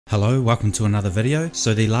Hello, welcome to another video.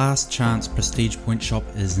 So the last chance prestige point shop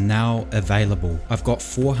is now available. I've got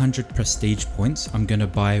 400 prestige points. I'm going to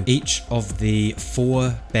buy each of the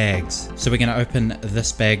 4 bags. So we're going to open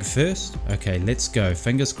this bag first. Okay, let's go.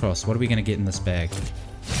 Fingers crossed. What are we going to get in this bag?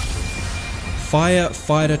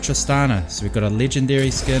 Firefighter Tristana. So we've got a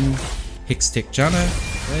legendary skin. Hextech Jana.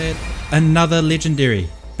 Another legendary.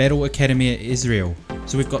 Battle Academy Israel.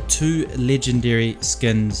 So we've got 2 legendary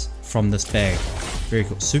skins from this bag. Very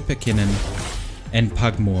cool. Super Kennen and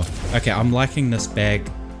Pugmore. Okay, I'm liking this bag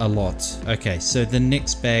a lot. Okay, so the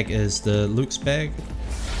next bag is the Luxe bag.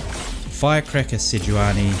 Firecracker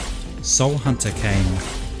Sejuani, Soul Hunter Kane,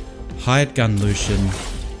 Hired Gun Lucian,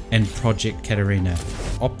 and Project Katarina.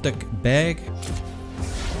 OPTIK bag.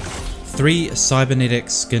 3 cybernetic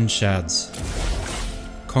skin shards.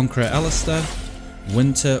 Conqueror Alistair,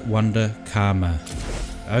 Winter Wonder Karma.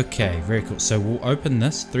 Okay, very cool. So we'll open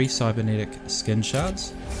this. 3 cybernetic skin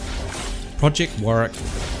shards. Project Warwick,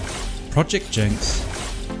 Project Jinx,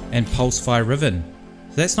 and Pulsefire Riven.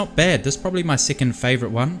 So that's not bad. This is probably my second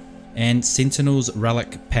favorite one. And Sentinels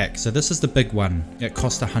Relic Pack. So this is the big one. It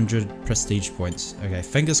cost 100 prestige points. Okay,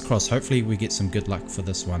 fingers crossed. Hopefully we get some good luck for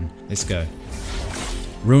this one. Let's go.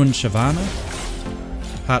 Ruined Shyvana,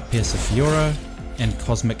 Heart Piercer Fiora, and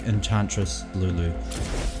Cosmic Enchantress Lulu.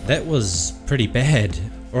 That was pretty bad.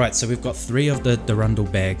 Alright, so we've got 3 of the Durandal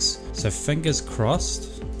bags. So fingers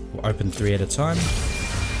crossed. We'll open 3 at a time.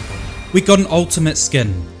 We got an ultimate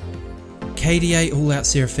skin. KDA All Out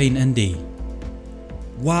Seraphine Indie.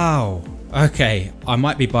 Wow. Okay, I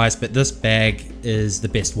might be biased, but this bag is the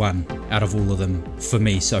best one out of all of them for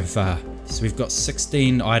me so far. So we've got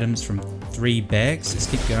 16 items from 3 bags. Let's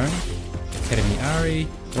keep going. Academy Ari,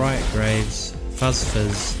 Riot Graves, Fuzz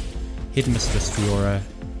Fizz, Headmistress Fiora,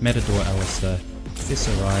 Matador Alistair,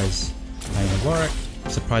 Professor Rise, Naina Warwick,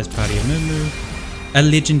 Surprise Party Amumu, a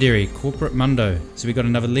legendary, Corporate Mundo. So we got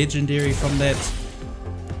another legendary from that.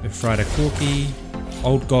 Firefighter Corky,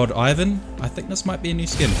 Old God Ivan. I think this might be a new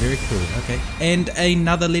skin. Very cool. Okay. And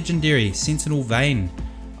another legendary, Sentinel Vayne.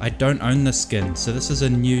 I don't own this skin, so this is a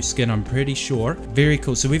new skin, I'm pretty sure. Very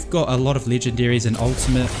cool. So we've got a lot of legendaries in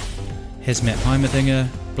Ultimate. Hazmat Heimerdinger,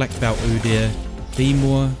 Black Belt Udyr,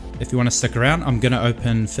 Beemore. If you want to stick around, I'm going to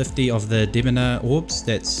open 50 of the Debonair orbs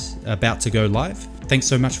that's about to go live. Thanks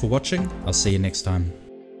so much for watching. I'll see you next time.